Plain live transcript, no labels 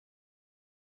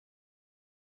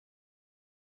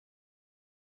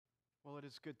Well, it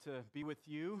is good to be with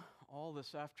you all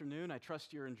this afternoon. I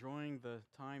trust you're enjoying the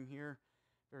time here.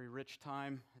 Very rich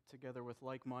time together with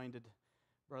like-minded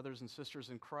brothers and sisters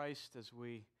in Christ as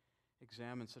we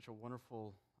examine such a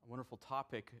wonderful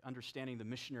topic, understanding the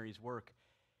missionary's work.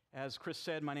 As Chris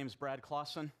said, my name is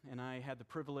KLASSEN, and I had the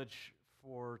privilege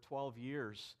for 12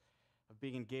 years of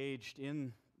being engaged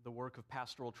in the work of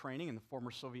pastoral training in the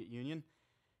former Soviet Union.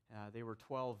 They were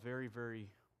 12 very, very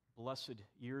blessed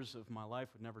years of my life.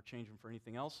 Would never change them for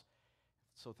anything else.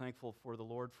 So thankful for the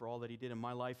Lord for all that He did in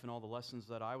my life and all the lessons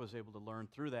that I was able to learn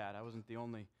through that. I wasn't the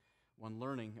only one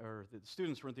learning, or the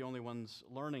students weren't the only ones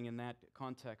learning in that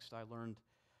context. I learned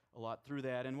a lot through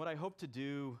that. And what I hope to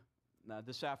do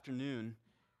this afternoon,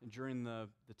 and during the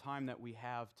time that we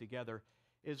have together,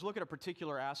 is look at a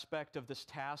particular aspect of this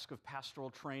task of pastoral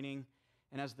training,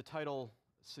 and as the title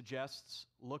suggests,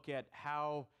 look at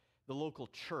how the local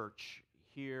church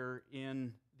here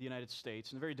in the United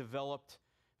States, in a very developed,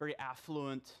 very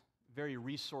affluent, very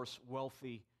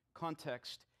resource-wealthy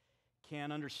context,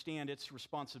 can understand its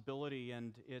responsibility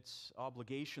and its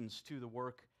obligations to the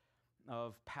work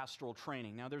of pastoral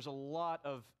training. Now, there's a lot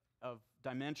of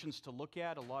dimensions to look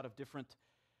at, a lot of different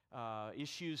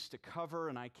issues to cover,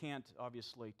 and I can't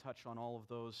obviously touch on all of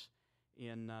those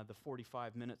in the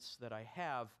 45 minutes that I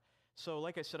have. So,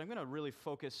 like I said, I'm going to really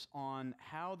focus on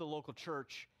how the local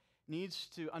church needs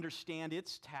to understand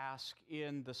its task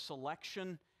in the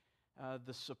selection,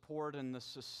 the support, and the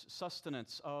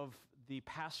sustenance of the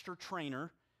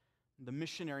pastor-trainer, the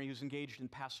missionary who's engaged in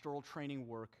pastoral training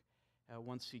work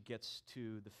once he gets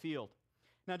to the field.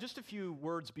 Now, just a few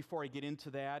words before I get into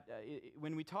that.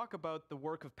 When we talk about the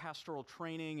work of pastoral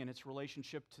training and its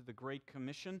relationship to the Great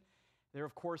Commission, there,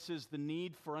 of course, is the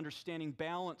need for understanding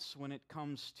balance when it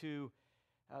comes to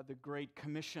the Great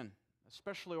Commission,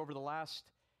 especially over the last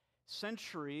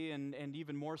century and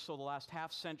even more so the last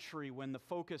half century when the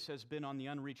focus has been on the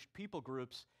unreached people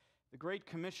groups. The Great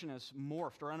Commission has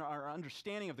morphed, or our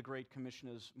understanding of the Great Commission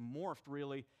has morphed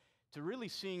really to really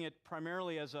seeing it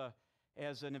primarily as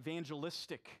an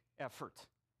evangelistic effort.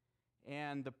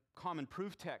 And the common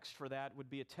proof text for that would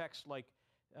be a text like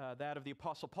that of the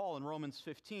Apostle Paul in Romans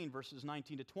 15, verses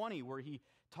 19 to 20, where he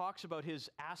talks about his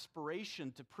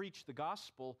aspiration to preach the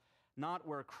gospel not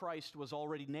where Christ was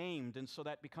already named, and so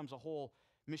that becomes a whole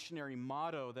missionary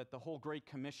motto that the whole Great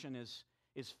Commission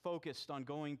is focused on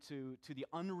going to the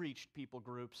unreached people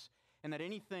groups, and that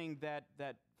anything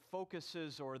that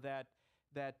focuses or that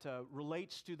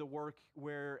relates to the work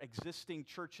where existing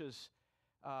churches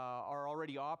are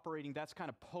already operating, that's kind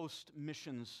of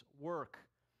post-missions work.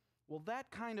 Well,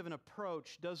 that kind of an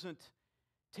approach doesn't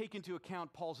take into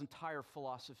account Paul's entire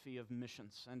philosophy of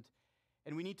missions,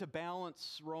 and we need to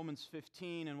balance Romans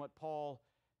 15 and what Paul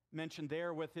mentioned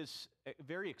there with his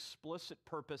very explicit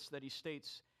purpose that he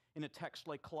states in a text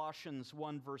like Colossians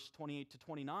 1, verse 28 to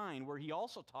 29, where he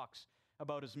also talks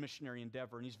about his missionary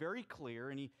endeavor. And he's very clear,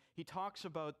 and he talks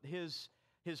about his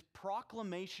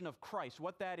proclamation of Christ,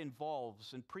 what that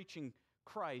involves in preaching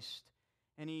Christ.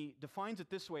 And he defines it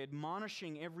this way: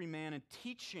 admonishing every man and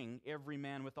teaching every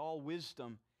man with all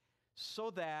wisdom,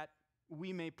 so that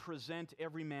we may present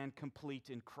every man complete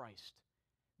in Christ.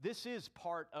 This is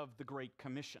part of the Great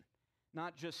Commission.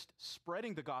 Not just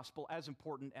spreading the gospel, as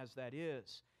important as that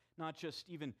is. Not just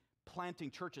even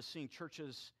planting churches, seeing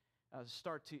churches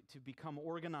start to become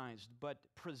organized, but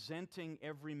presenting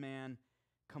every man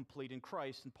complete in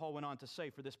Christ. And Paul went on to say,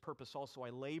 for this purpose also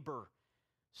I labor,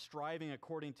 striving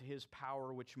according to His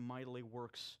power which mightily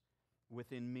works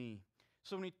within me.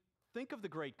 So when we think of the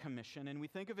Great Commission and we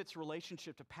think of its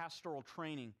relationship to pastoral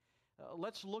training,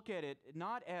 let's look at it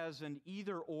not as an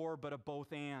either-or, but a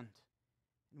both-and.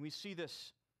 And we see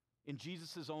this in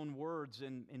Jesus' own words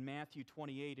in Matthew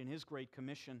 28 in His Great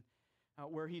Commission,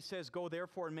 where He says, go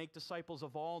therefore and make disciples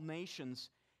of all nations.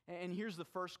 And here's the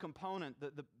first component,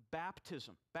 the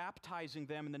baptism, baptizing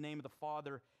them in the name of the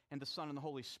Father and the Son and the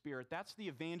Holy Spirit. That's the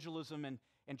evangelism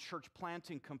and church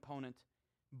planting component.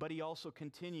 But He also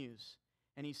continues,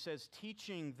 and He says,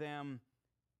 teaching them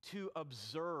to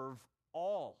observe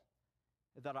all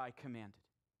that I commanded.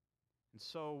 And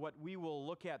so what we will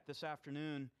look at this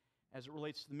afternoon as it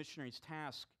relates to the missionary's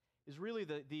task is really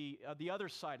the other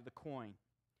side of the coin,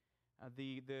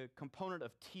 the component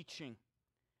of teaching,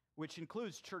 which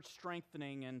includes church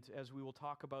strengthening and, as we will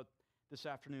talk about this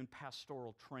afternoon,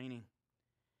 pastoral training.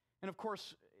 And of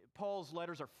course, Paul's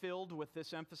letters are filled with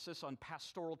this emphasis on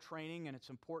pastoral training and its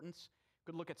importance.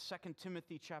 Could look at 2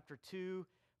 Timothy chapter 2,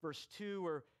 verse 2,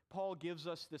 where Paul gives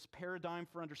us this paradigm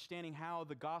for understanding how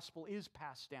the gospel is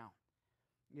passed down.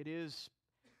 It is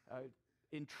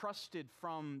entrusted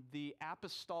from the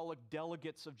apostolic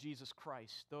delegates of Jesus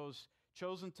Christ, those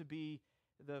chosen to be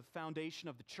the foundation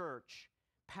of the church,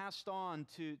 passed on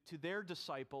to their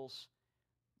disciples,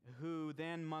 who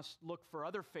then must look for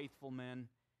other faithful men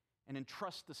and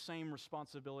entrust the same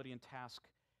responsibility and task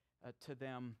to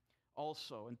them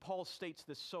also. And Paul states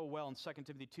this so well in 2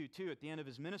 Timothy 2:2. At the end of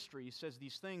his ministry, he says,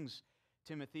 "These things,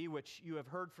 Timothy, which you have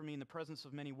heard from me in the presence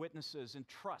of many witnesses,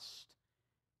 entrust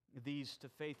these to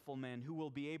faithful men who will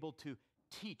be able to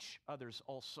teach others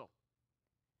also."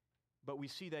 But we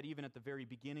see that even at the very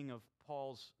beginning of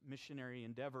Paul's missionary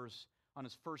endeavors, on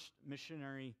his first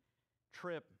missionary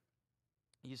trip,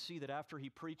 you see that after he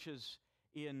preaches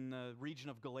in the region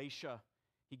of Galatia,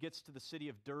 he gets to the city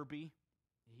of Derbe,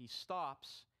 he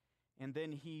stops, and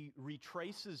then he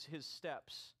retraces his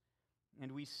steps.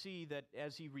 And we see that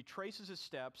as he retraces his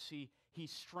steps, he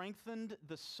strengthened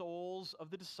the souls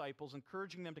of the disciples,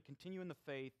 encouraging them to continue in the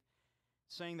faith,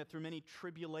 saying that through many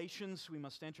tribulations we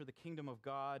must enter the kingdom of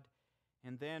God.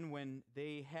 And then when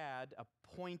they had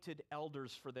appointed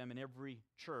elders for them in every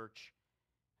church,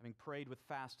 having prayed with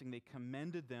fasting, they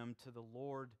commended them to the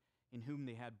Lord in whom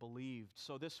they had believed.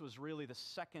 So this was really the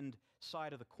second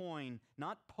side of the coin,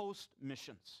 not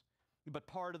post-missions, but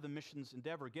part of the missions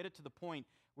endeavor. Get it to the point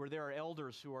where there are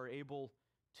elders who are able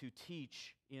to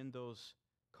teach in those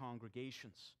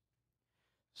congregations.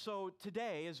 So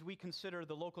today, as we consider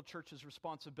the local church's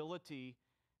responsibility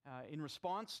in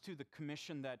response to the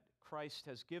commission that Christ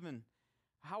has given,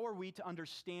 how are we to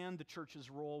understand the church's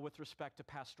role with respect to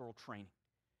pastoral training?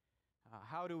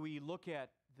 How do we look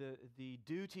at the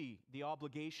duty, the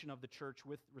obligation of the church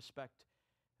with respect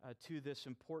to this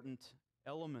important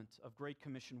element of Great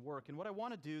Commission work? And what I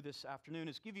want to do this afternoon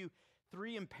is give you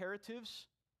three imperatives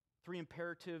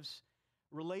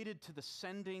related to the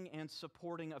sending and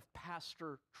supporting of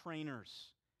pastor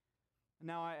trainers.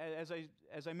 Now, as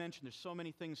I mentioned, there's so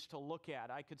many things to look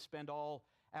at. I could spend all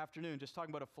afternoon just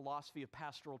talking about a philosophy of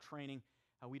pastoral training.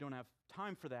 We don't have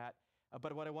time for that.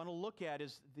 But what I want to look at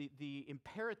is the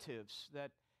imperatives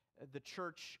that the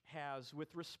church has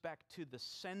with respect to the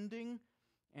sending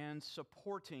and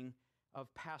supporting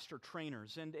of pastor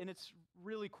trainers. And it's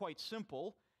really quite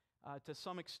simple. To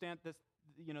some extent,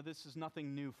 this is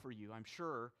nothing new for you, I'm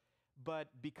sure. But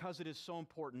because it is so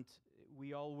important,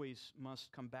 we always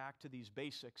must come back to these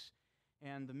basics.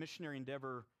 And the missionary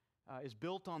endeavor is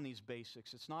built on these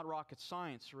basics. It's not rocket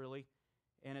science, really.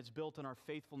 And it's built on our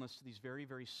faithfulness to these very,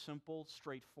 very simple,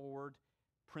 straightforward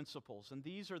principles. And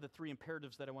these are the three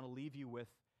imperatives that I want to leave you with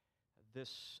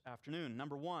this afternoon.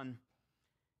 Number one,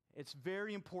 it's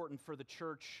very important for the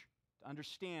church to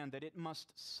understand that it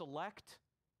must select,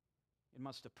 it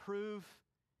must approve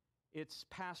its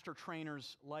pastor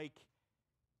trainers like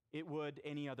it would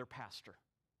any other pastor.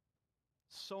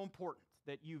 So important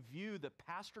that you view the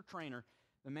pastor trainer,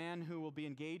 the man who will be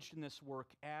engaged in this work,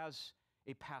 as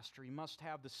a pastor. He must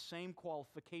have the same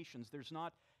qualifications.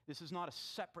 This is not a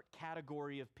separate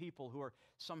category of people who are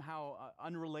somehow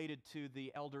unrelated to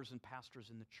the elders and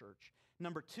pastors in the church.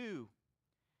 Number two,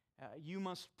 you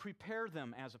must prepare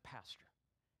them as a pastor.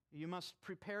 You must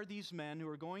prepare these men who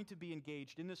are going to be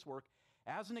engaged in this work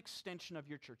as an extension of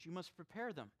your church. You must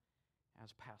prepare them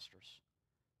as pastors.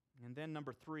 And then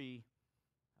number three,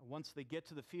 once they get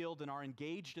to the field and are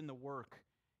engaged in the work,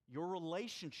 your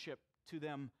relationship to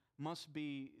them must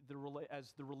be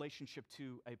as the relationship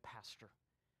to a pastor.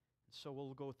 So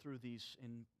we'll go through these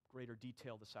in greater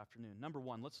detail this afternoon. Number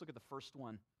one, let's look at the first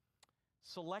one.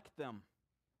 Select them.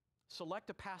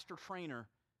 Select a pastor trainer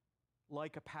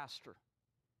like a pastor.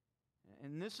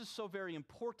 And this is so very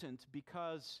important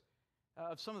because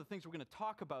of some of the things we're going to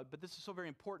talk about, but this is so very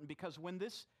important because when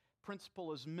this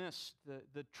principle is missed,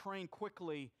 the train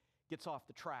quickly gets off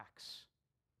the tracks.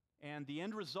 And the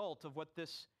end result of what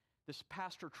this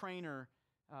pastor trainer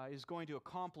is going to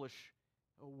accomplish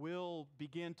will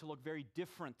begin to look very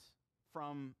different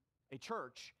from a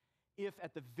church if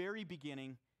at the very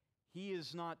beginning he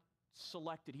is not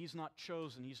selected, he's not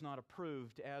chosen, he's not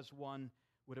approved as one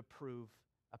would approve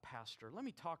a pastor. Let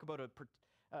me talk about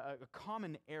a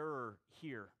common error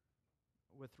here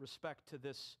with respect to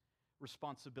this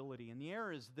responsibility. And the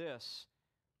error is this,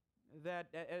 that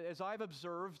as I've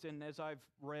observed and as I've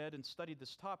read and studied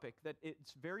this topic, that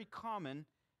it's very common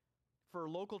for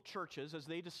local churches, as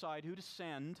they decide who to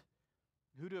send,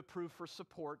 who to approve for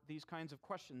support, these kinds of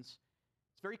questions,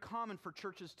 it's very common for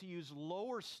churches to use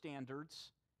lower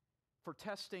standards for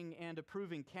testing and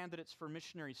approving candidates for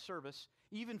missionary service,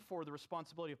 even for the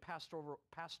responsibility of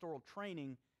pastoral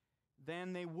training,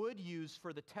 than they would use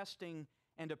for the testing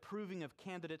and approving of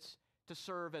candidates to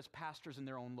serve as pastors in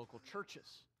their own local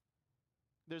churches.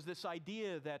 There's this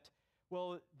idea that,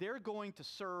 well, they're going to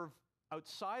serve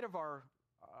outside of our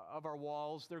of our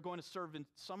walls. They're going to serve in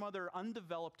some other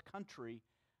undeveloped country,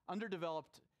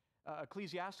 underdeveloped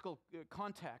ecclesiastical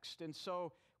context. And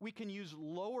so we can use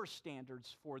lower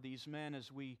standards for these men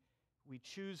as we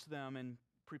choose them and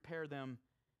prepare them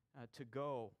to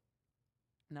go.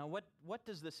 Now, what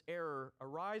does this error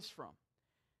arise from?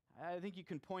 I think you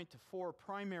can point to 4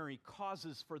 primary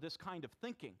causes for this kind of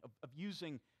thinking, of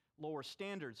using lower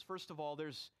standards. First of all,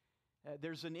 there's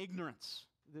an ignorance.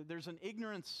 There's an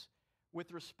ignorance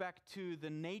with respect to the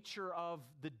nature of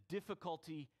the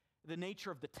difficulty, the nature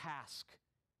of the task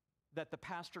that the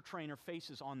pastor-trainer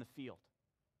faces on the field.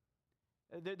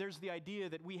 There's the idea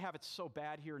that we have it so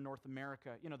bad here in North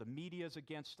America. You know, the media is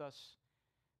against us.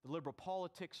 The liberal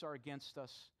politics are against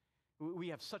us. We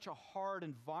have such a hard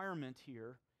environment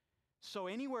here. So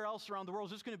anywhere else around the world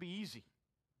is just going to be easy.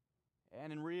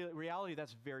 And in reality,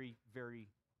 that's very, very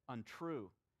untrue.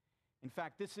 In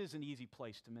fact, this is an easy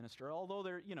place to minister, although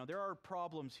there are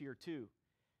problems here too.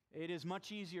 It is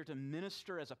much easier to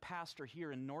minister as a pastor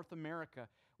here in North America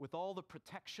with all the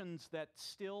protections that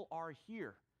still are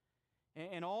here,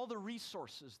 and all the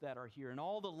resources that are here, and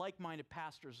all the like-minded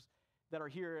pastors that are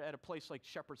here at a place like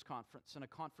Shepherd's Conference and a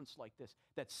conference like this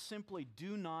that simply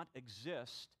do not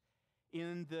exist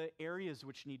in the areas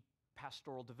which need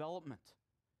pastoral development.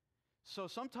 So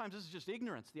sometimes this is just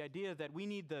ignorance, the idea that we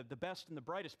need the best and the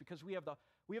brightest because we have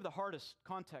the hardest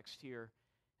context here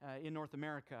in North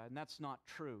America, and that's not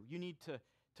true. You need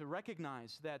to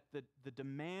recognize that the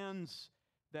demands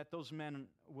that those men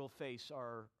will face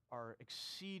are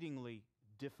exceedingly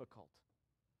difficult.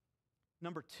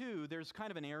 Number 2, there's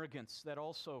kind of an arrogance that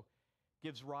also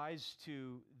gives rise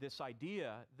to this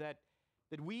idea that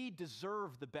we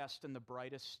deserve the best and the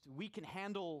brightest. We can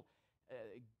handle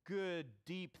good,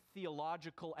 deep,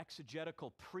 theological,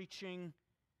 exegetical preaching,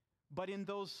 but in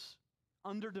those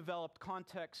underdeveloped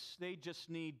contexts, they just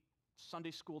need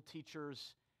Sunday school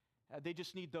teachers. They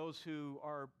just need those who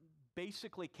are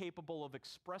basically capable of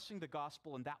expressing the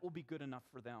gospel, and that will be good enough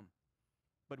for them.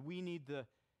 But we need the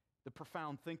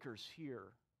profound thinkers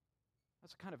here.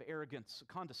 That's a kind of arrogance, a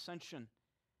condescension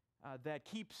that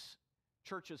keeps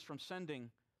churches from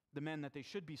sending the men that they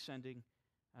should be sending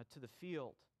to the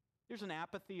field. There's an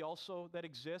apathy also that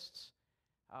exists.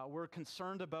 We're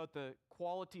concerned about the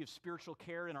quality of spiritual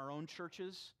care in our own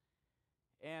churches,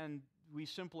 and we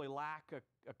simply lack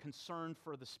a concern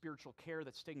for the spiritual care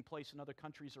that's taking place in other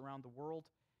countries around the world.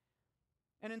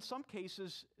 And in some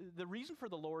cases, the reason for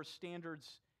the lower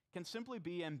standards can simply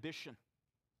be ambition.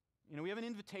 You know, we have an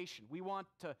invitation. We want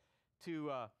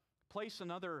to place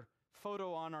another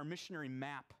photo on our missionary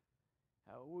map.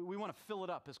 We want to fill it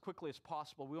up as quickly as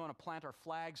possible. We want to plant our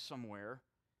flag somewhere.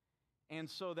 And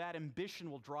so that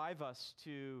ambition will drive us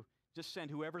to just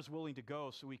send whoever's willing to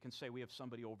go so we can say we have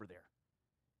somebody over there.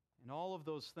 And all of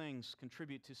those things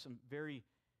contribute to some very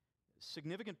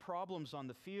significant problems on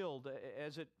the field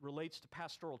as it relates to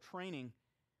pastoral training.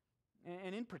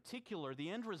 And in particular, the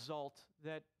end result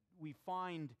that we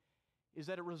find is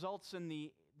that it results in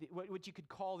what you could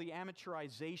call the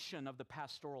amateurization of the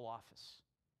pastoral office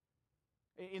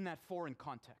in that foreign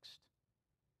context.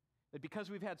 That because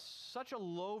we've had such a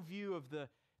low view of the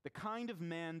kind of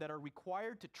men that are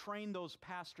required to train those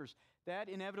pastors, that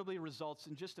inevitably results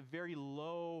in just a very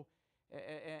low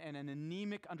and an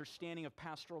anemic understanding of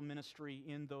pastoral ministry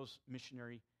in those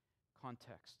missionary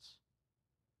contexts.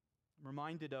 I'm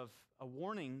reminded of a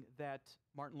warning that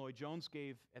Martin Lloyd-Jones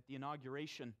gave at the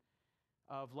inauguration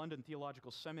of London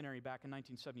Theological Seminary back in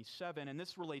 1977, and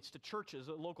this relates to churches,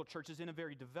 local churches in a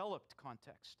very developed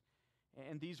context.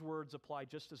 And these words apply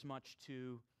just as much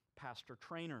to pastor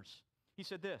trainers. He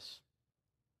said this: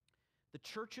 "The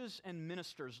churches and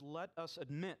ministers, let us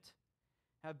admit,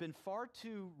 have been far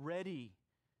too ready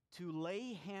to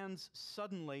lay hands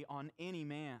suddenly on any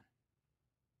man.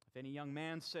 If any young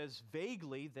man says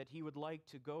vaguely that he would like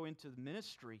to go into the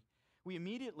ministry, we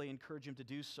immediately encourage him to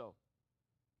do so.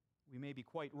 We may be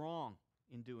quite wrong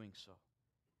in doing so.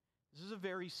 This is a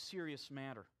very serious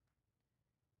matter.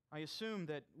 I assume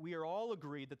that we are all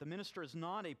agreed that the minister is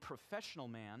not a professional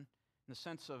man in the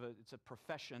sense of it's a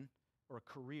profession or a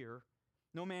career.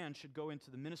 No man should go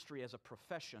into the ministry as a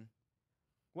profession.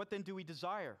 What then do we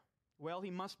desire? Well, he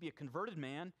must be a converted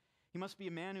man. He must be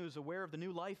a man who is aware of the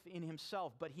new life in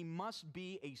himself, but he must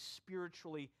be a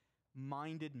spiritually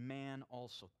minded man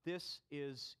also. This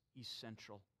is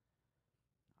essential.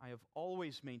 I have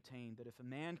always maintained that if a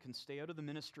man can stay out of the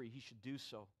ministry, he should do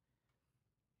so.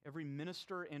 Every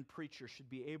minister and preacher should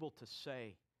be able to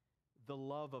say, 'The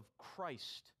love of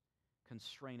Christ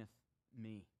constraineth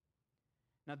me.'"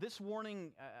 Now, this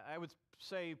warning, I would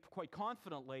say quite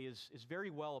confidently, is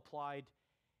very well applied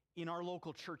in our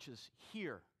local churches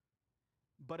here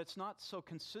but it's not so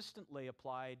consistently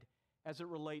applied as it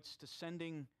relates to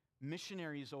sending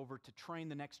missionaries over to train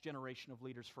the next generation of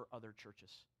leaders for other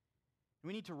churches.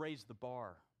 We need to raise the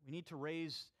bar. We need to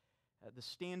raise the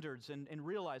standards and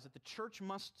realize that the church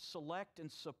must select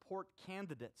and support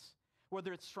candidates,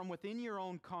 whether it's from within your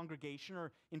own congregation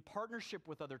or in partnership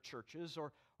with other churches,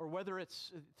 or whether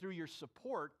it's through your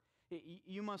support.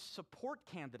 You must support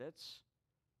candidates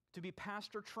to be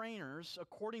pastor trainers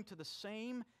according to the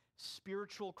same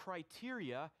spiritual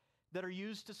criteria that are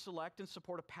used to select and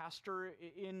support a pastor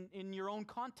in your own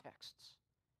contexts.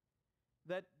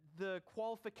 That the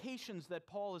qualifications that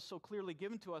Paul has so clearly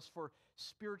given to us for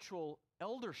spiritual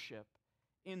eldership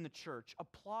in the church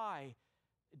apply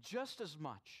just as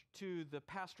much to the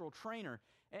pastoral trainer.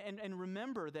 And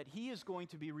remember that he is going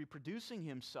to be reproducing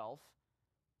himself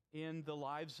in the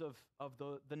lives of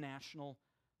the national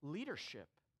leadership.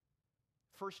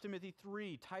 1 Timothy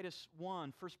 3, Titus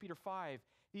 1, 1 Peter 5,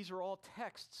 these are all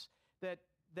texts that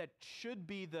should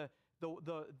be the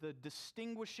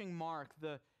distinguishing mark,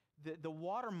 the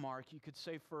watermark, you could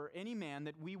say, for any man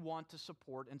that we want to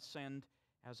support and send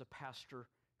as a pastor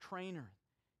trainer.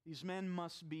 These men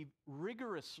must be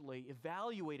rigorously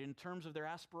evaluated in terms of their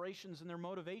aspirations and their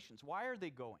motivations. Why are they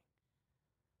going?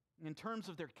 In terms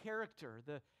of their character,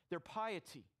 their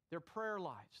piety, their prayer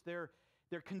lives, their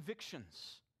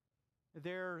convictions,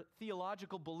 their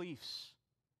theological beliefs,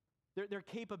 their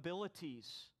capabilities,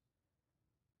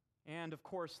 and of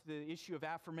course the issue of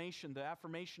affirmation, the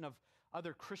affirmation of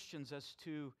other Christians as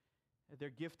to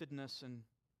their giftedness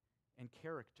and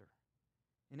character.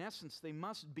 In essence, they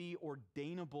must be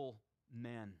ordainable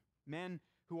men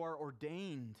who are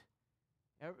ordained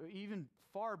even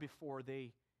far before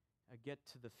they get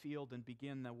to the field and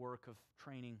begin the work of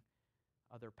training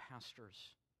other pastors.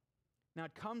 Now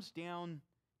it comes down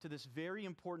to this very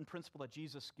important principle that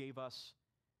Jesus gave us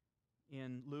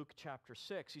in Luke chapter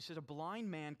 6. He says, a blind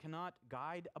man cannot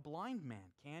guide a blind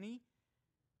man, can he?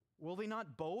 Will they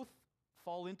not both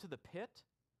fall into the pit?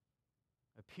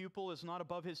 A pupil is not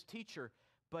above his teacher,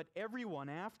 but everyone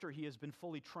after he has been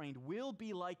fully trained will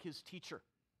be like his teacher.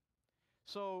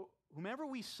 So whomever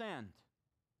we send,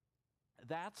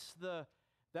 that's the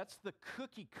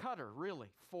cookie cutter, really,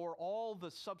 for all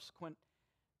the subsequent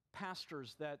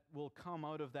pastors that will come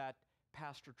out of that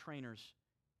pastor trainer's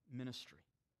ministry.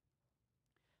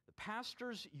 The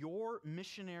pastors your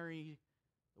missionary,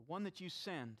 the one that you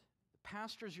send, the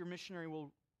pastors your missionary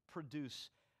will produce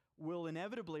will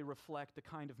inevitably reflect the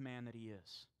kind of man that he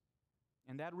is.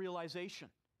 And that realization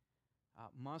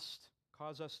must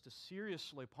cause us to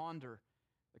seriously ponder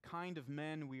the kind of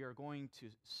men we are going to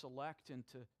select and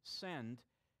to send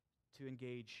to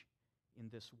engage in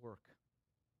this work.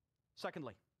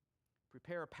 Secondly,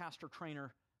 prepare a pastor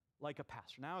trainer like a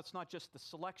pastor. Now, it's not just the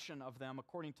selection of them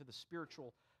according to the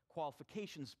spiritual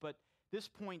qualifications, but this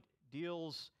point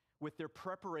deals with their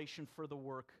preparation for the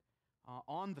work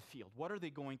on the field. What are they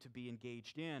going to be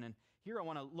engaged in? And here I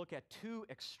want to look at two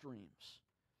extremes.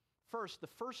 First, the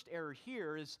first error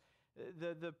here is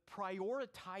the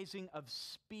prioritizing of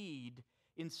speed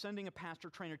in sending a pastor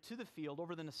trainer to the field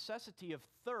over the necessity of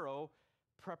thorough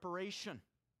preparation.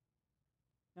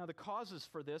 Now, the causes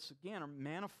for this, again, are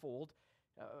manifold.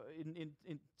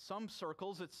 In some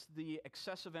circles, it's the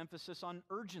excessive emphasis on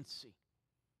urgency.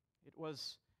 It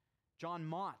was John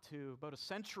Mott, who about a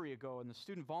century ago in the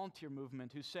student volunteer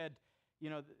movement, who said,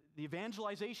 the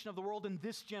evangelization of the world in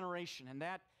this generation, and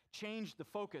that changed the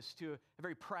focus to a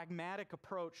very pragmatic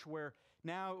approach where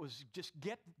now it was just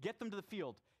get them to the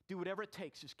field, do whatever it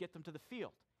takes, just get them to the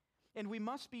field. And we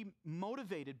must be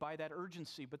motivated by that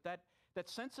urgency, but that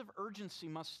sense of urgency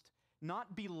must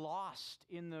not be lost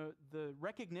in the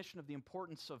recognition of the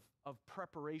importance of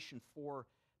preparation for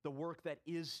the work that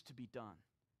is to be done.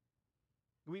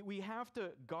 We have to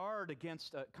guard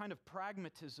against a kind of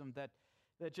pragmatism that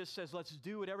just says, let's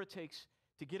do whatever it takes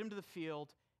to get him to the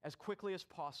field as quickly as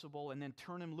possible and then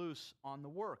turn him loose on the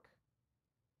work.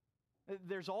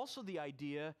 There's also the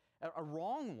idea, a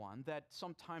wrong one, that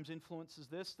sometimes influences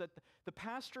this, that the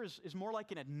pastor is more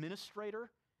like an administrator.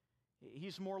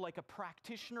 He's more like a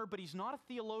practitioner, but he's not a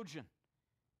theologian.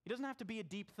 He doesn't have to be a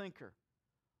deep thinker.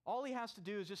 All he has to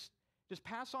do is just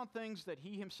pass on things that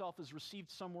he himself has received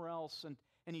somewhere else,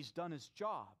 and he's done his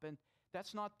job. And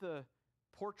that's not the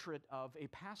portrait of a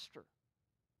pastor.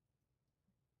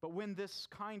 But when this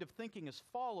kind of thinking is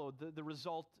followed, the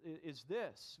result is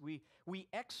this. We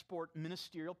export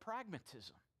ministerial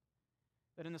pragmatism.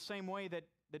 That in the same way that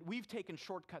we've taken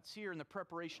shortcuts here in the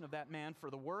preparation of that man for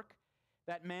the work,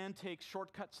 that man takes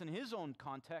shortcuts in his own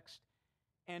context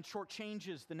and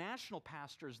shortchanges the national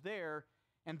pastors there,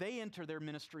 and they enter their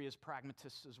ministry as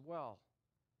pragmatists as well.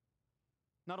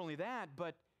 Not only that,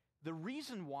 but the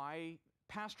reason why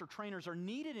pastor trainers are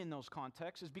needed in those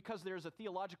contexts is because there's a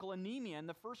theological anemia in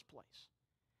the first place.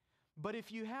 But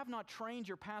if you have not trained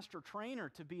your pastor trainer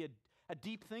to be a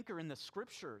deep thinker in the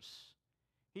Scriptures,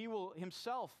 he will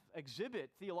himself exhibit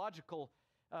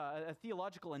a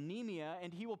theological anemia,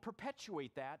 and he will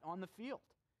perpetuate that on the field.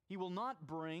 He will not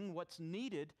bring what's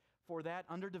needed for that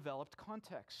underdeveloped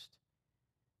context.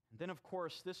 And then, of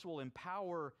course, this will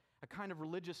empower a kind of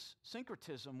religious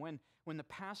syncretism when the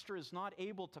pastor is not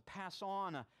able to pass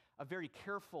on a very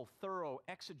careful, thorough,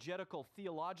 exegetical,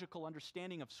 theological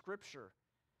understanding of Scripture.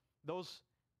 Those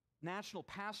national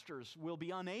pastors will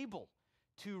be unable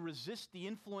to resist the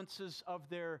influences of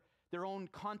their own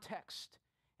context.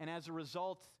 And as a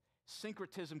result,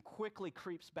 syncretism quickly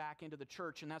creeps back into the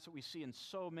church, and that's what we see in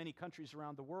so many countries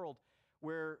around the world,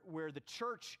 where the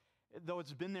church, though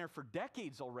it's been there for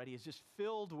decades already, is just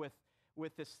filled with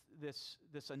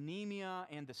this anemia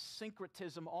and the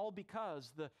syncretism, all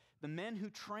because the men who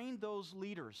trained those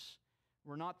leaders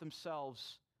were not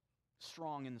themselves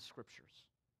strong in the Scriptures.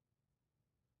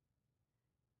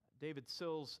 David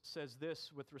Sills says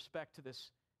this with respect to this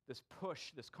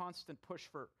push, this constant push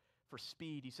for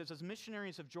speed. He says, as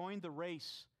missionaries have joined the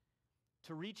race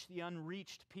to reach the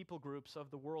unreached people groups of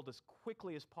the world as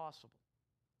quickly as possible,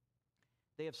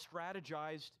 they have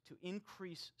strategized to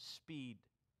increase speed.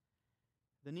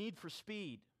 The need for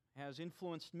speed has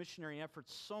influenced missionary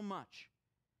efforts so much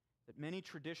that many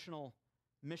traditional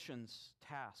missions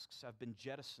tasks have been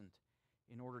jettisoned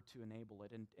in order to enable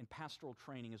it, and pastoral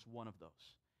training is one of those.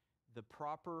 The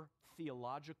proper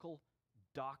theological,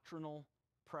 doctrinal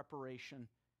preparation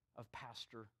of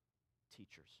pastor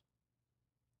teachers.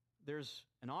 There's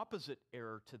an opposite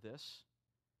error to this.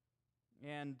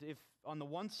 And if on the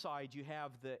one side you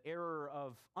have the error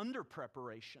of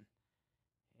under-preparation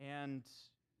and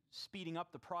speeding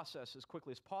up the process as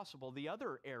quickly as possible, the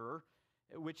other error,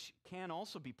 which can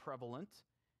also be prevalent,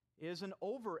 is an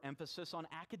overemphasis on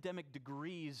academic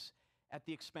degrees at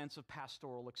the expense of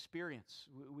pastoral experience.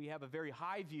 We have a very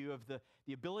high view of the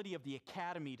ability of the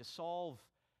academy to solve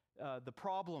the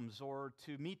problems or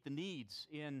to meet the needs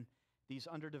in these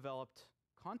underdeveloped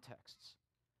contexts.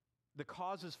 The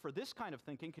causes for this kind of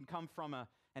thinking can come from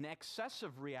an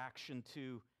excessive reaction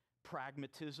to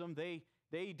pragmatism.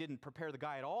 They didn't prepare the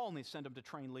guy at all, and they sent him to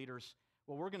train leaders.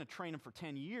 Well, we're going to train him for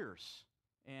 10 years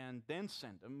and then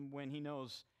send him when he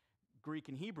knows Greek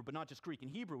and Hebrew, but not just Greek and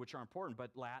Hebrew, which are important,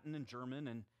 but Latin and German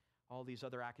and all these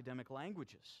other academic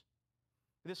languages.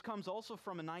 This comes also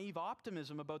from a naive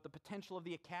optimism about the potential of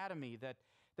the academy, that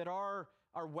our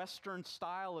Western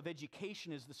style of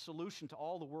education is the solution to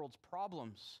all the world's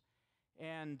problems.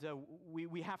 And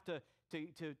we have to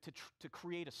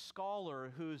create a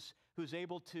scholar who's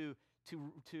able to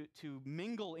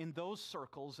mingle in those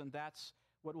circles, and that's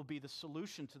what will be the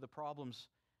solution to the problems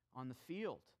on the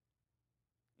field.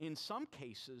 In some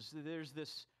cases, there's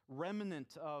this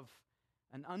remnant of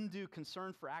an undue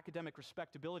concern for academic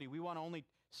respectability. We want to only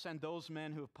send those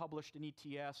men who have published in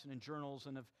ETS and in journals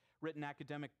and have written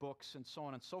academic books and so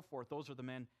on and so forth. Those are the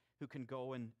men who can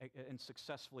go and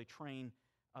successfully train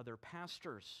other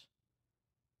pastors.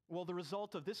 Well, the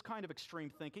result of this kind of extreme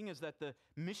thinking is that the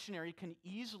missionary can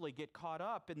easily get caught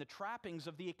up in the trappings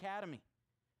of the academy.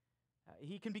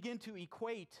 He can begin to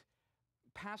equate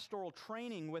pastoral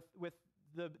training with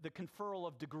the conferral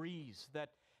of degrees, that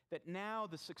now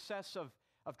the success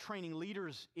of training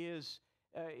leaders is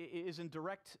in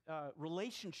direct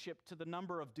relationship to the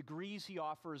number of degrees he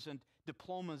offers and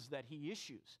diplomas that he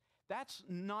issues. That's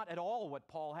not at all what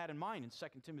Paul had in mind in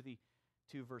 2 Timothy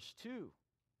 2, verse 2.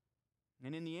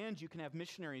 And in the end, you can have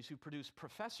missionaries who produce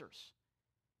professors,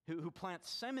 who plant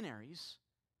seminaries,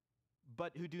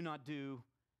 but who do not do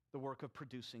the work of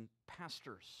producing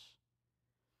pastors.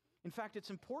 In fact, it's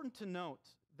important to note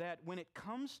that when it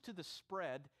comes to the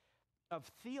spread of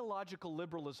theological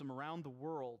liberalism around the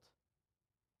world,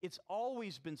 it's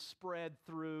always been spread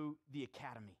through the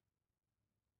academy.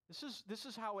 This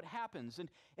is how it happens.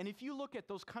 And if you look at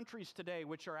those countries today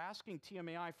which are asking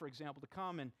TMAI, for example, to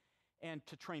come and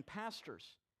to train pastors,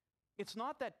 it's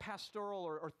not that pastoral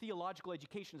or theological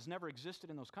education has never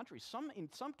existed in those countries. In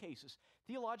some cases,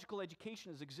 theological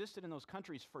education has existed in those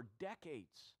countries for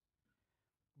decades.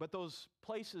 But those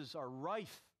places are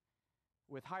rife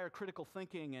with higher critical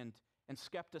thinking and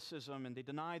skepticism, and they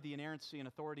deny the inerrancy and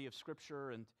authority of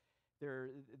Scripture, and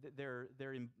they're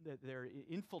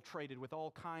infiltrated with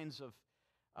all kinds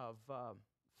of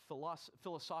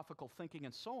philosophical thinking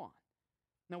and so on.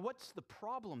 Now, what's the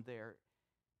problem there?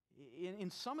 In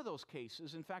some of those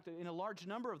cases, in fact, in a large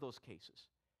number of those cases,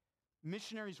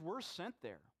 missionaries were sent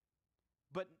there,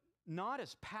 but not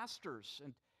as pastors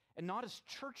and not as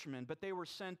churchmen, but they were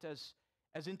sent as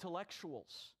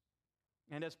intellectuals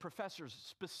and as professors,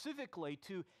 specifically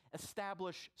to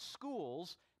establish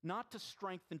schools, not to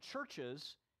strengthen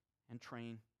churches and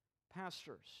train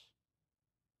pastors.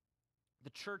 The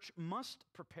church must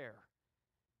prepare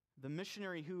the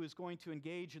missionary who is going to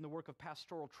engage in the work of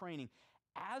pastoral training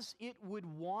as it would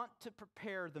want to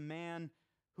prepare the man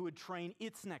who would train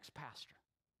its next pastor.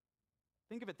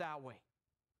 Think of it that way.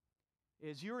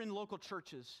 As you're in local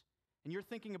churches and you're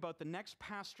thinking about the next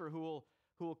pastor who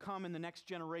will come in the next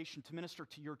generation to minister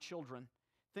to your children,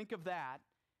 think of that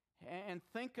and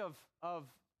think of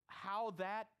how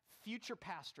that future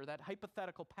pastor, that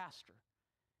hypothetical pastor,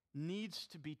 needs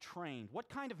to be trained. What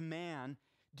kind of man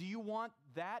do you want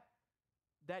that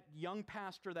young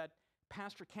pastor, that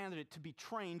pastor candidate to be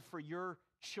trained for your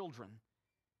children?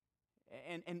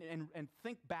 And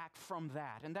think back from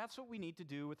that. And that's what we need to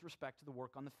do with respect to the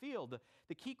work on the field.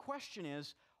 The key question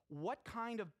is, what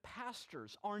kind of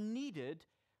pastors are needed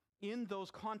in those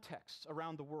contexts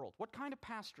around the world? What kind of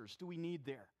pastors do we need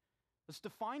there? Let's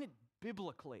define it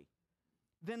biblically.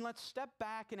 Then let's step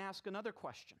back and ask another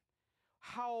question.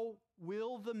 How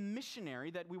will the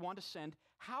missionary that we want to send,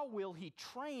 how will he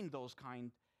train those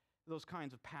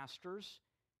kinds of pastors?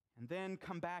 And then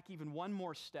come back even one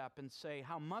more step and say,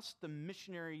 how must the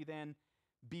missionary then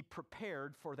be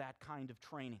prepared for that kind of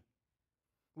training?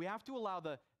 We have to allow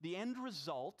the end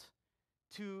result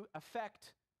to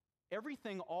affect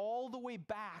everything all the way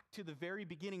back to the very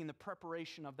beginning in the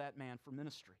preparation of that man for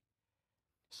ministry.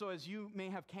 So as you may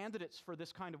have candidates for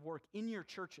this kind of work in your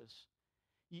churches,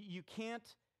 you can't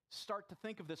start to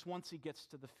think of this once he gets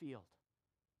to the field.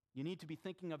 You need to be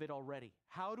thinking of it already.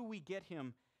 How do we get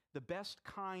him the best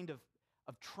kind of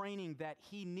training that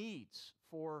he needs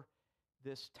for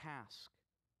this task?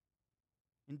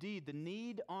 Indeed, the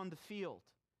need on the field,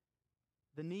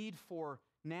 the need for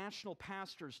national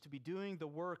pastors to be doing the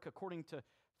work according to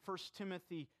 1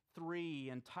 Timothy 3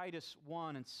 and Titus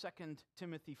 1 and 2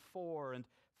 Timothy 4 and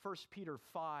 1 Peter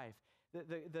 5.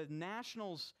 The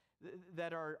nationals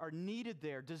that are needed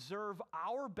there deserve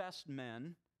our best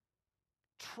men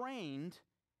trained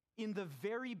in the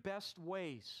very best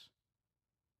ways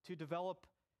to develop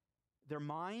their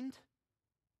mind,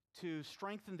 to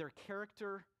strengthen their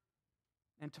character,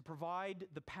 and to provide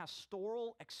the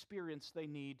pastoral experience they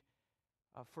need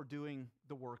for doing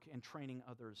the work and training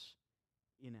others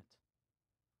in it.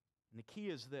 And the key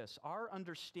is this: our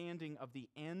understanding of the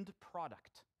end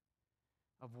product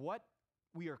of what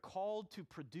we are called to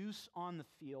produce on the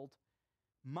field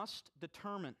must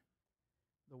determine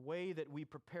the way that we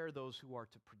prepare those who are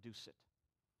to produce it.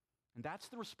 And that's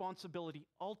the responsibility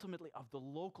ultimately of the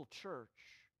local church.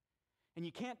 And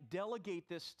you can't delegate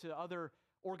this to other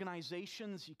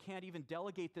organizations. You can't even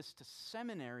delegate this to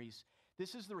seminaries.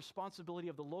 This is the responsibility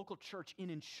of the local church in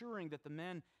ensuring that the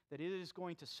men that it is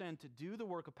going to send to do the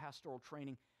work of pastoral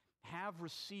training have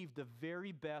received the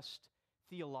very best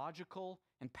theological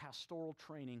and pastoral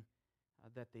training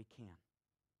that they can.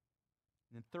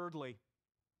 And then thirdly,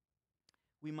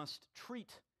 we must treat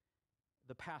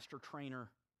the pastor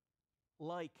trainer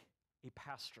like a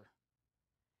pastor.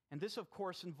 And this, of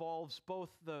course, involves both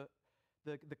the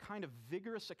kind of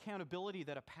vigorous accountability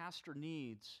that a pastor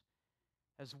needs,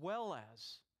 as well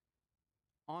as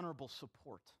honorable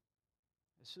support.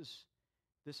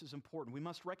 This is important. We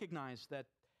must recognize that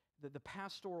the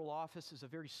pastoral office is a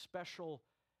very special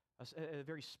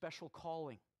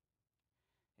calling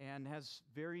and has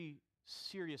very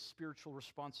serious spiritual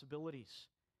responsibilities.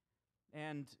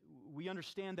 And we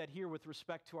understand that here with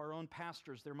respect to our own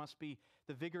pastors, there must be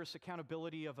the vigorous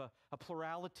accountability of a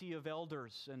plurality of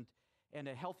elders and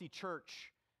a healthy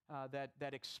church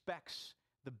that expects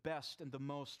the best and the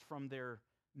most from their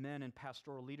men in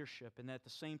pastoral leadership. And at the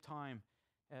same time,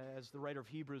 as the writer of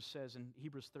Hebrews says in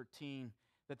Hebrews 13,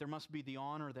 that there must be the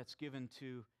honor that's given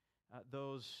to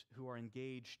those who are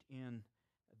engaged in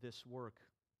this work.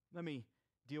 Let me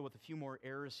deal with a few more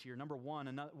errors here. Number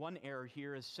one error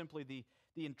here is simply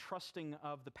the entrusting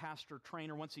of the pastor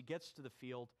trainer once he gets to the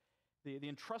field, the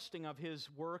entrusting of his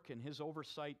work and his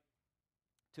oversight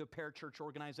to a parachurch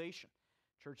organization.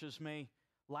 Churches may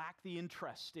lack the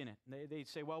interest in it. They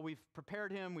say, well, we've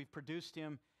prepared him, we've produced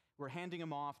him, we're handing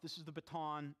him off, this is the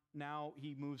baton, now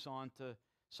he moves on to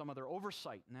some other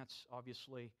oversight, and that's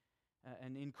obviously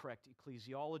an incorrect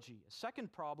ecclesiology. A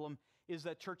second problem is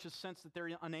that churches sense that they're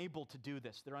unable to do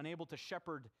this. They're unable to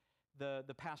shepherd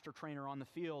the pastor trainer on the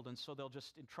field, and so they'll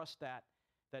just entrust that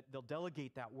they'll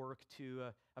delegate that work to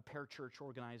a parachurch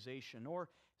organization. Or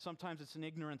sometimes it's an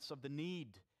ignorance of the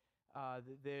need.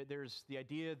 There's the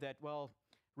idea that, well,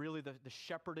 really the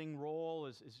shepherding role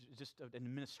is just an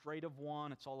administrative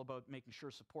one. It's all about making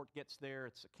sure support gets there.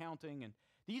 It's accounting and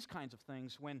these kinds of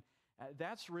things. When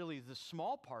that's really the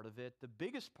small part of it, the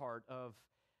biggest part of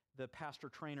the pastor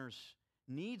trainer's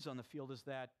needs on the field is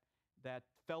that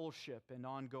fellowship and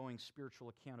ongoing spiritual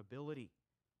accountability.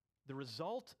 The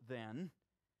result, then,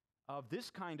 of this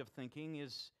kind of thinking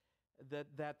is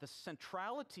that the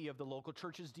centrality of the local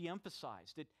church is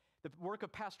de-emphasized. The work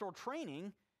of pastoral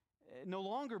training no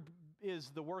longer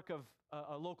is the work of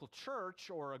a local church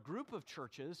or a group of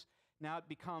churches. Now it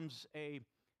becomes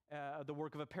the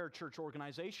work of a parachurch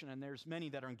organization, and there's many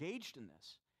that are engaged in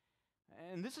this.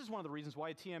 And this is one of the reasons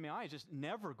why TMAI is just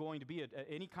never going to be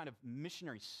any kind of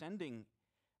missionary sending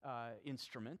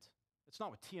instrument. It's not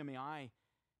what TMAI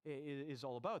is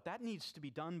all about. That needs to be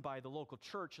done by the local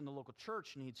church, and the local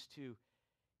church needs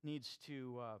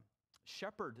to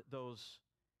shepherd those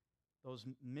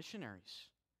missionaries.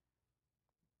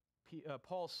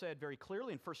 Paul said very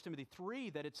clearly in 1 Timothy 3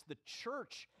 that it's the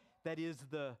church that is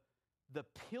the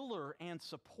pillar and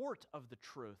support of the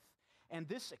truth. And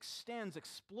this extends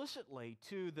explicitly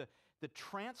to the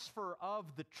transfer of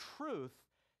the truth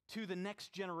to the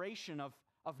next generation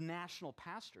of national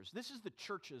pastors. This is the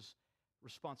church's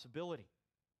responsibility.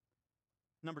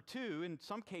 Number two, in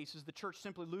some cases, the church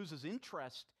simply loses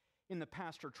interest in the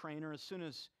pastor trainer as soon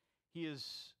as he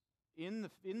is in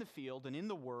the field and in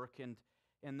the work, and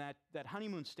that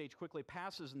honeymoon stage quickly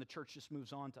passes and the church just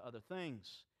moves on to other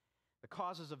things. The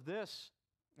causes of this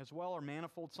as well are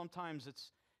manifold. Sometimes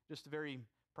it's just a very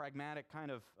pragmatic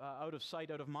kind of out of sight,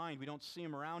 out of mind. We don't see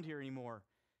him around here anymore.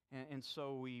 And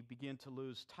so we begin to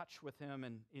lose touch with him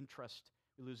and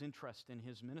we lose interest in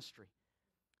his ministry.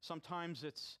 Sometimes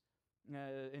it's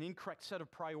an incorrect set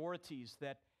of priorities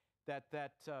that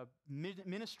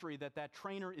ministry that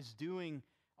trainer is doing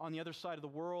on the other side of the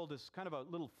world is kind of a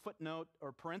little footnote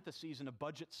or parentheses in a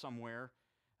budget somewhere,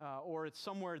 or it's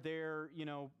somewhere there,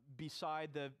 beside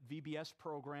the VBS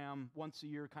program, once a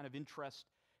year kind of interest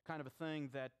kind of a thing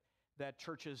that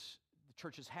churches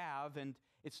have, and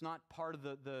it's not part of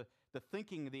the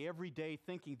thinking, the everyday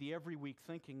thinking, the every week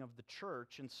thinking of the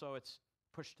church, and so it's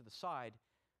pushed to the side.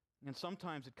 And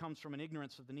sometimes it comes from an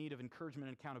ignorance of the need of encouragement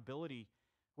and accountability.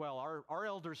 Well, our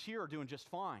elders here are doing just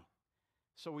fine.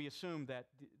 So we assume that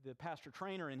the pastor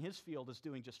trainer in his field is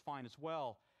doing just fine as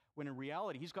well, when in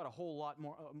reality he's got a whole lot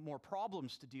more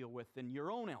problems to deal with than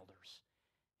your own elders.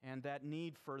 And that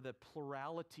need for the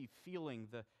plurality feeling,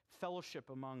 the fellowship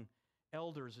among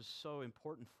elders is so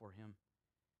important for him.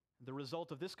 The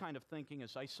result of this kind of thinking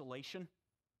is isolation.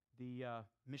 The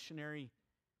missionary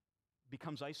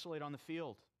becomes isolated on the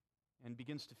field and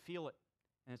begins to feel it,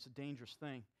 and it's a dangerous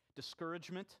thing.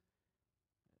 Discouragement.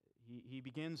 He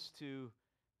begins to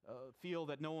feel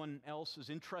that no one else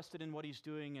is interested in what he's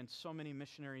doing, and so many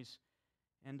missionaries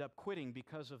end up quitting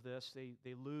because of this.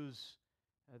 They lose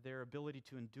their ability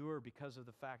to endure because of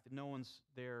the fact that no one's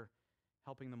there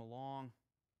helping them along.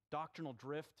 Doctrinal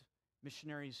drift.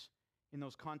 Missionaries in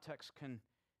those contexts can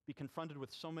be confronted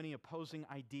with so many opposing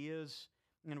ideas,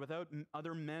 and without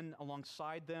other men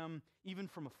alongside them, even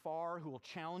from afar, who will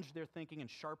challenge their thinking and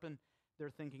sharpen their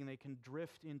thinking, they can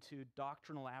drift into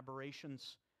doctrinal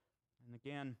aberrations. And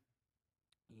again,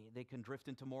 they can drift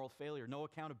into moral failure. No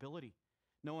accountability.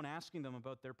 No one asking them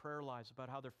about their prayer lives, about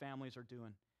how their families are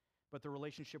doing, about their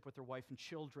relationship with their wife and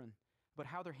children, about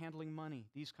how they're handling money,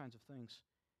 these kinds of things.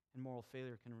 And moral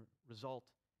failure can result.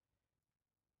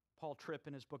 Paul Tripp,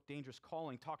 in his book Dangerous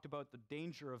Calling, talked about the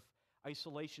danger of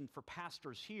isolation for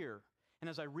pastors here. And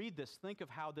as I read this, think of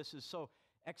how this is so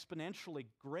exponentially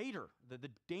greater, the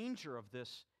danger of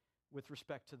this with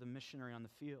respect to the missionary on the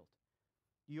field.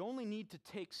 You only need to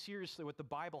take seriously what the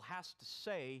Bible has to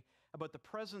say about the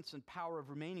presence and power of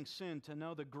remaining sin to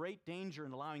know the great danger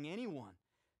in allowing anyone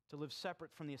to live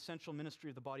separate from the essential ministry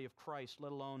of the body of Christ,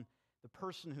 let alone the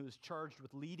person who is charged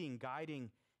with leading,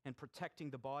 guiding, and protecting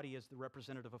the body as the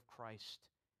representative of Christ.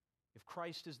 If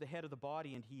Christ is the head of the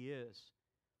body, and he is,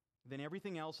 then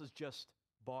everything else is just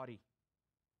body.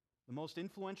 The most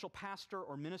influential pastor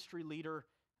or ministry leader,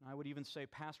 and I would even say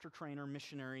pastor, trainer,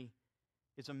 missionary,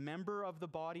 is a member of the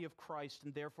body of Christ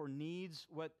and therefore needs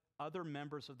what other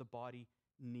members of the body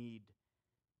need.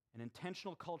 An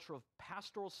intentional culture of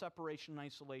pastoral separation and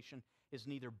isolation is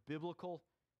neither biblical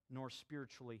nor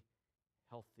spiritually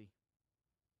healthy.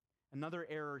 Another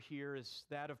error here is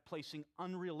that of placing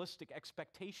unrealistic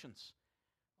expectations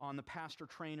on the pastor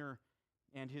trainer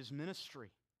and his ministry.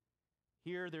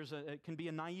 Here it can be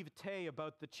a naivete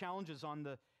about the challenges on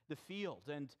the field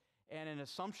and an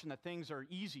assumption that things are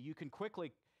easy. You can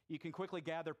quickly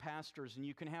gather pastors and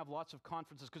you can have lots of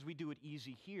conferences because we do it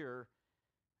easy here.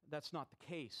 that's not the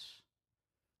case.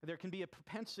 There can be a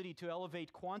propensity to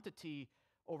elevate quantity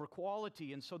over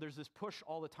quality, and so there's this push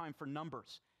all the time for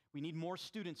numbers. We need more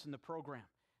students in the program.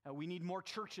 We need more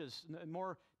churches,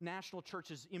 more national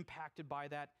churches impacted by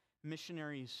that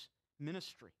missionary's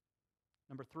ministry.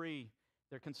 Number 3,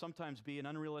 there can sometimes be an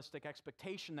unrealistic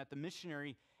expectation that the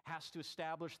missionary has to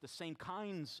establish the same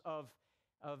kinds of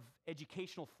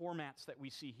educational formats that we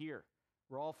see here.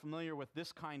 We're all familiar with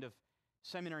this kind of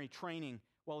seminary training.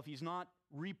 Well, if he's not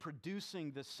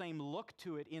reproducing the same look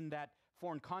to it in that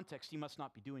foreign context, he must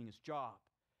not be doing his job.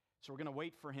 So we're going to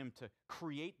wait for him to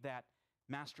create that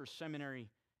master's seminary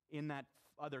in that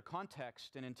other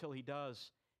context, and until he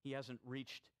does, he hasn't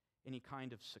reached any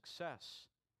kind of success.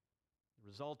 The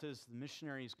result is the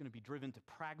missionary is going to be driven to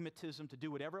pragmatism, to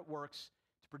do whatever it works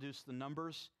to produce the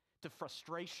numbers, to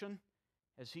frustration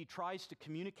as he tries to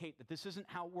communicate that this isn't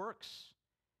how it works,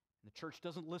 and the church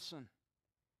doesn't listen,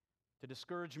 to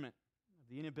discouragement,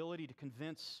 the inability to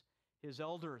convince his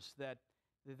elders that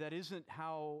isn't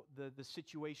how the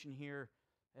situation here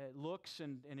looks,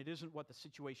 and it isn't what the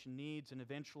situation needs, and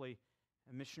eventually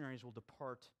missionaries will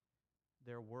depart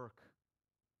their work.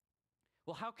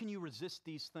 Well, how can you resist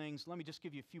these things? Let me just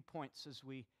give you a few points as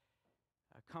we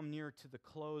come near to the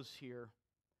close here.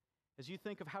 As you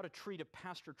think of how to treat a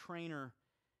pastor trainer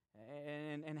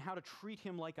and how to treat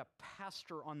him like a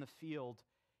pastor on the field,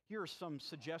 here are some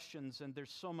suggestions, and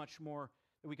there's so much more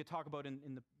that we could talk about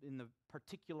in the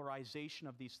particularization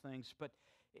of these things, but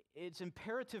it's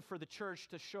imperative for the church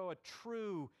to show a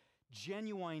true,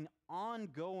 genuine,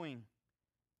 ongoing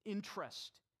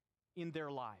interest in their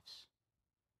lives.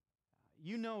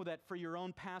 You know that for your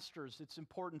own pastors, it's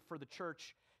important for the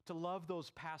church to love those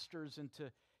pastors and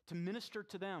to minister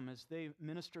to them as they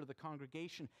minister to the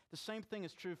congregation. The same thing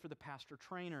is true for the pastor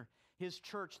trainer. His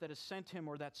church that has sent him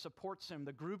or that supports him,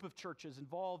 the group of churches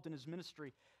involved in his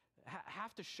ministry,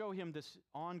 have to show him this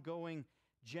ongoing,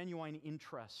 genuine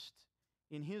interest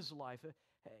in his life.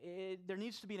 There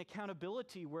needs to be an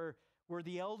accountability where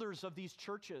the elders of these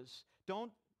churches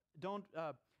don't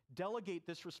delegate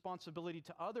this responsibility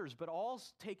to others, but all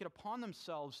take it upon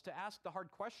themselves to ask the hard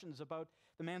questions about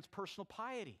the man's personal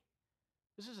piety.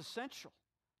 This is essential.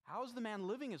 How is the man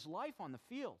living his life on the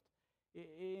field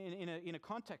in a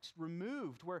context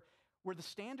removed where the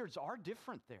standards are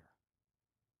different there?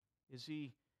 Is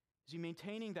he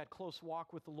maintaining that close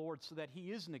walk with the Lord so that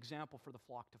he is an example for the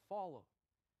flock to follow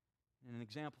and an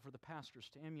example for the pastors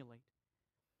to emulate?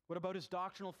 What about his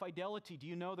doctrinal fidelity? Do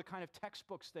you know the kind of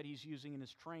textbooks that he's using in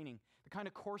his training, the kind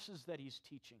of courses that he's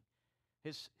teaching,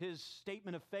 his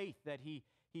statement of faith that he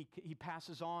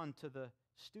passes on to the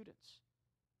students?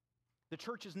 The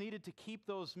church is needed to keep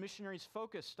those missionaries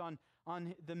focused on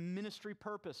the ministry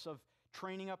purpose of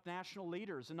training up national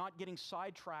leaders and not getting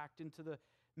sidetracked into the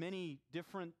many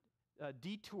different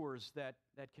detours that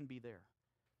can be there.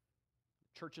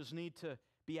 Churches need to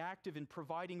be active in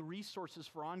providing resources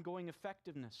for ongoing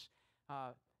effectiveness,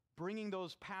 bringing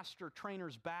those pastor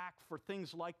trainers back for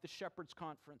things like the shepherds'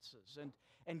 conferences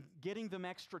and getting them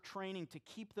extra training to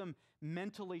keep them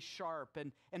mentally sharp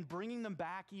and bringing them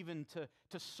back even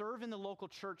to serve in the local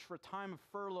church for a time of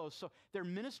furlough so they're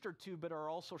ministered to but are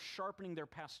also sharpening their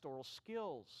pastoral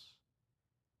skills.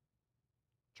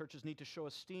 Churches need to show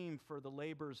esteem for the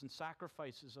labors and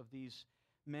sacrifices of these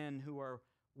men who are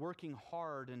working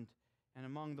hard and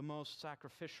among the most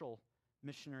sacrificial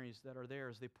missionaries that are there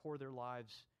as they pour their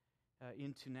lives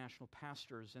into national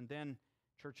pastors. And then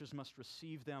churches must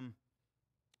receive them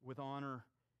with honor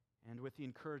and with the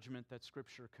encouragement that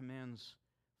Scripture commends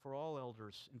for all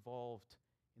elders involved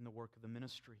in the work of the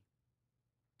ministry.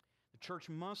 The church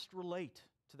must relate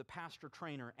to the pastor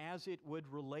trainer as it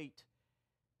would relate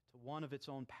to one of its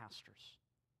own pastors.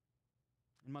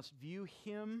 It must view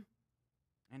him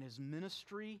and his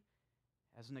ministry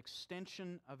as an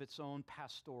extension of its own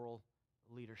pastoral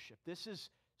leadership. This is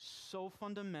so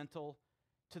fundamental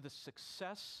to the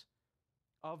success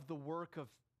of the work of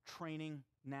training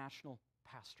national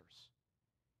pastors.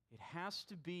 It has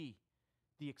to be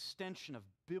the extension of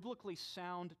biblically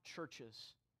sound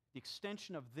churches, the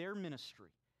extension of their ministry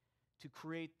to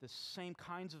create the same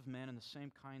kinds of men and the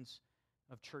same kinds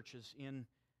of churches in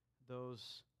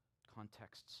those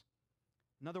contexts.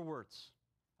 In other words,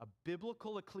 a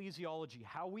biblical ecclesiology,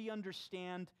 how we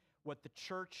understand what the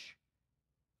church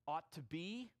ought to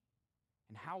be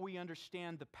and how we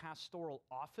understand the pastoral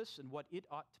office and what it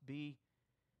ought to be,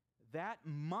 that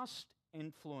must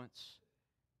influence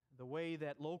the way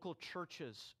that local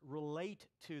churches relate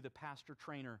to the pastor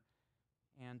trainer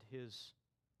and his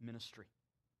ministry.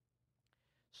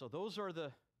 So those are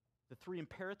the three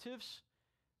imperatives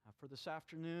for this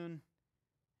afternoon.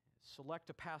 select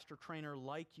a pastor trainer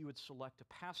like you would select a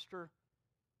pastor,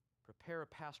 prepare a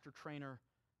pastor trainer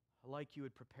like you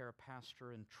would prepare a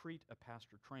pastor, and treat a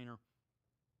pastor trainer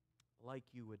like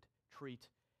you would treat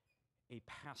a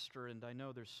pastor. And I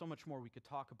know there's so much more we could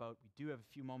talk about. We do have a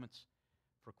few moments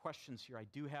for questions here. I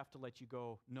do have to let you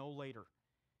go no later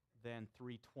than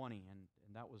 3:20, and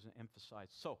that was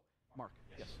emphasized. So, Mark,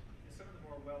 yes. In some of the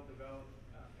more well-developed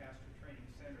pastor training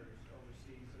centers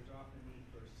overseas, there's often need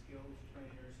for skills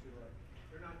trainers who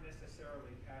they're not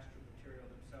necessarily pastor material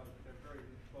themselves, but they're very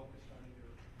focused on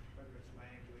either, whether it's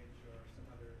language or some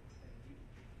other thing.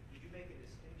 Did you make a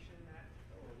distinction in that,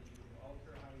 or would you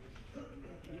alter how you do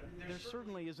that? There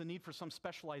certainly is a need for some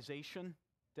specialization,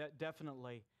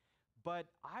 definitely. But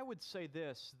I would say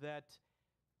this, that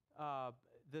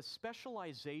the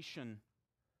specialization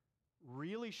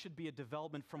really should be a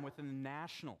development from within the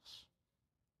nationals,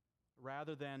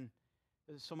 rather than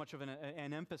so much of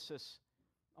an emphasis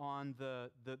on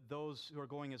those who are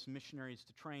going as missionaries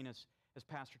to train as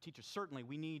pastor teachers. Certainly,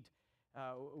 we need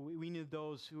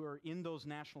those who are in those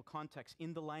national contexts,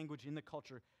 in the language, in the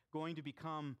culture, going to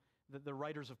become the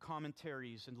writers of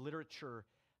commentaries and literature,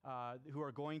 who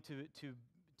are going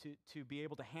to be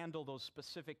able to handle those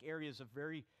specific areas of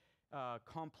very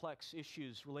complex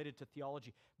issues related to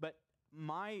theology. But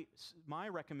my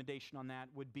recommendation on that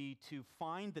would be to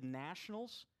find the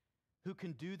nationals who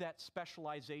can do that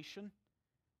specialization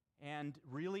and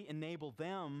really enable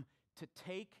them to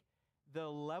take the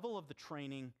level of the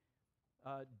training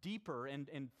deeper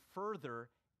and further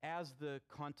as the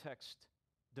context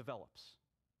develops.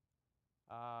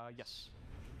 Yes?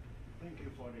 Thank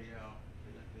you for the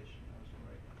presentation. That was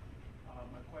great.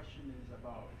 My question is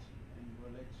about, and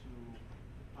relates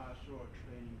to pastoral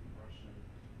training person.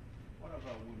 What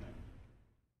about women?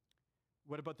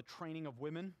 What about the training of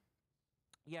women?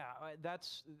 Yeah,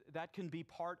 that can be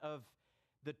part of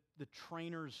the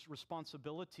trainer's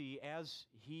responsibility as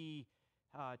he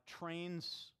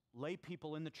trains lay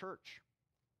people in the church,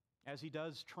 as he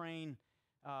does train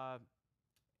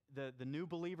the new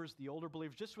believers, the older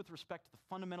believers, just with respect to the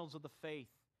fundamentals of the faith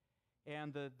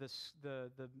and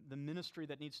the ministry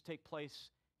that needs to take place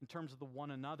in terms of the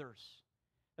one another's.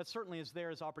 That certainly is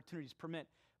there as opportunities permit.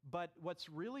 But what's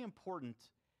really important,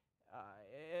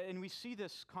 and we see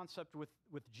this concept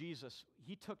with Jesus,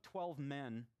 he took 12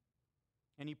 men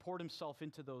and he poured himself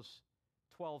into those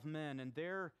 12 men, and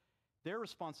their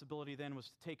responsibility then was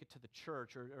to take it to the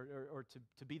church or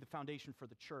to be the foundation for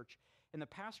the church. And the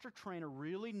pastor trainer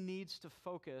really needs to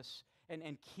focus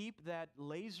and keep that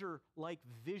laser-like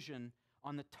vision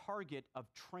on the target of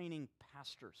training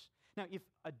pastors. Now, if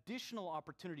additional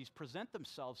opportunities present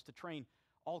themselves to train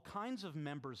all kinds of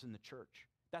members in the church,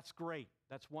 that's great.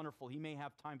 That's wonderful. He may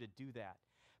have time to do that.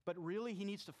 But really, he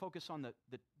needs to focus on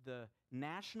the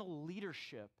national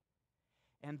leadership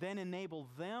and then enable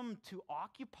them to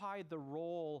occupy the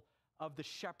role of the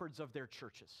shepherds of their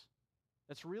churches.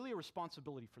 That's really a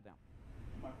responsibility for them.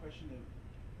 My question is,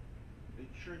 the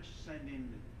church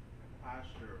sending the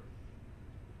pastor,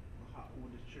 how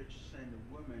would the church send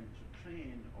the women to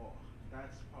train, or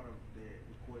that's part of the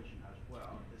equation as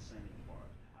well, the sending part?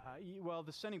 Well,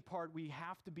 the sending part, we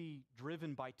have to be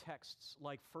driven by texts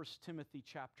like 1 Timothy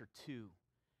chapter 2,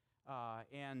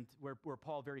 and where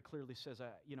Paul very clearly says,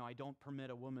 I don't permit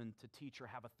a woman to teach or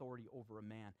have authority over a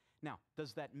man. Now,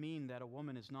 does that mean that a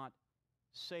woman is not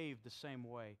saved the same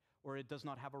way, or it does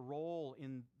not have a role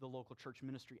in the local church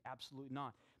ministry? Absolutely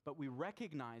not. But we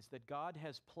recognize that God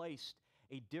has placed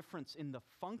a difference in the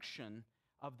function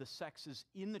of the sexes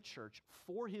in the church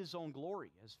for his own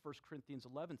glory, as 1 Corinthians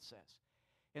 11 says.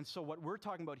 And so what we're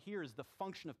talking about here is the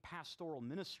function of pastoral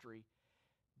ministry.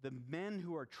 The men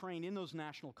who are trained in those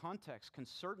national contexts can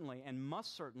certainly and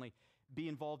must certainly be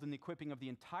involved in the equipping of the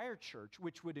entire church,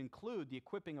 which would include the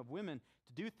equipping of women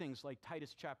to do things like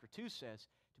Titus chapter 2 says,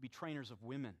 to be trainers of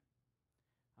women.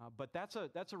 But that's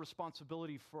a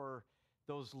responsibility for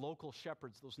those local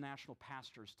shepherds, those national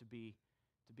pastors, to be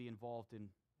involved in.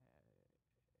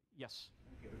 Yes?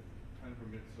 Okay. Time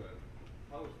permits.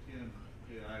 How is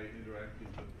TMAI interacting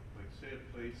with, like, say, a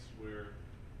place where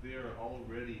they are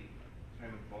already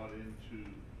kind of bought into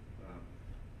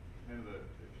kind of the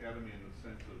academy in the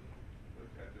sense of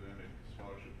like academic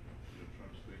scholarship,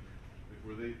 Trump's thing, like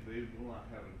where they will not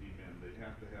have a D-man, they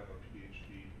have to have a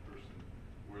PhD person,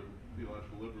 where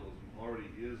theological liberalism already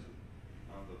is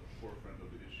on the forefront of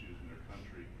the issues in their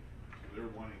country. So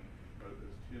they're wanting,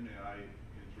 is TMAI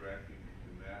interacting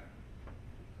in that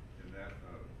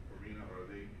arena, or are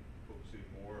they focusing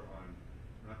more on,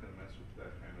 we're not going to mess with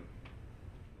that kind of,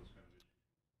 those kind of issues?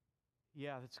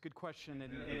 Yeah, that's a good question.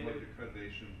 And like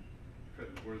accreditation,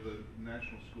 where the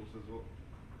national school says, well,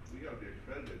 we got to be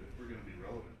accredited if we're going to be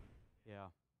relevant. Yeah.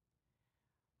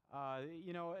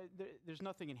 There's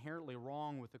nothing inherently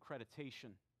wrong with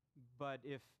accreditation, but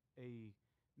if a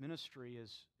ministry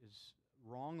is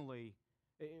wrongly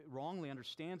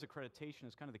understands accreditation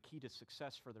as kind of the key to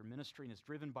success for their ministry and is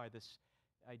driven by this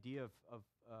idea of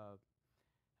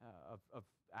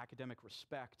academic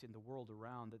respect in the world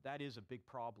around, that is a big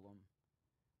problem,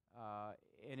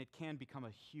 and it can become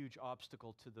a huge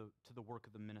obstacle to the work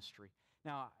of the ministry.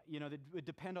 Now, it would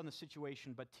depend on the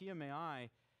situation, but TMAI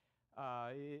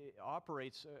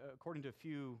operates according to a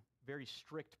few very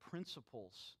strict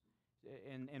principles,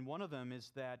 and one of them is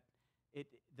that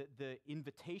the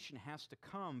invitation has to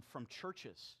come from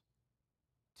churches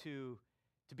to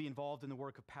be involved in the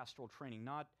work of pastoral training,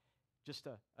 not just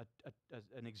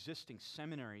an existing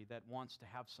seminary that wants to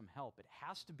have some help. It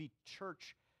has to be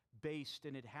church-based,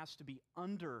 and it has to be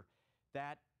under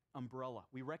that umbrella.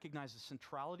 We recognize the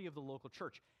centrality of the local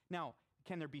church. Now,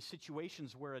 can there be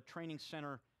situations where a training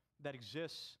center that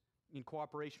exists in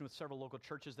cooperation with several local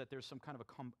churches, that there's some kind of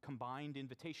a combined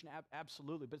invitation?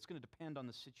 Absolutely, but it's going to depend on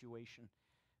the situation.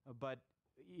 But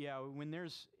yeah, when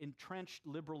there's entrenched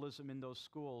liberalism in those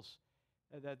schools,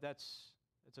 that's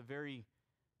a very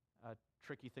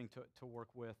tricky thing to work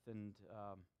with. And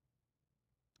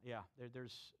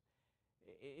there's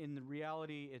in the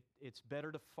reality, it's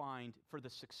better to find, for the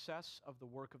success of the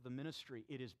work of the ministry,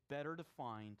 it is better to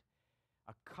find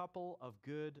a couple of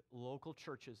good local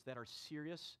churches that are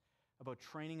serious about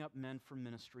training up men for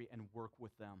ministry and work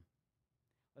with them.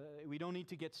 We don't need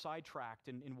to get sidetracked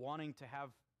in wanting to have,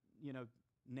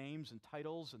 names and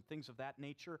titles and things of that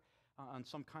nature on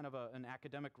some kind of an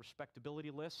academic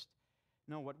respectability list.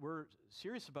 No, what we're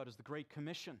serious about is the Great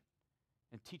Commission,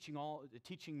 and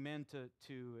teaching men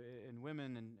and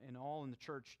women and all in the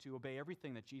church to obey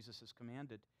everything that Jesus has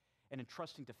commanded, and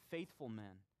entrusting to faithful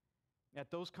men. At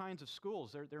those kinds of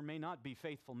schools, there may not be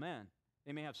faithful men.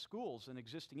 They may have schools and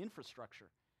existing infrastructure,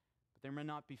 but there may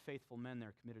not be faithful men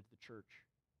there committed to the church.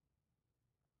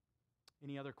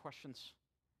 Any other questions?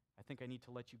 I think I need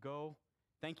to let you go.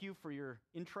 Thank you for your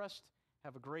interest.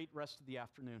 Have a great rest of the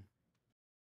afternoon.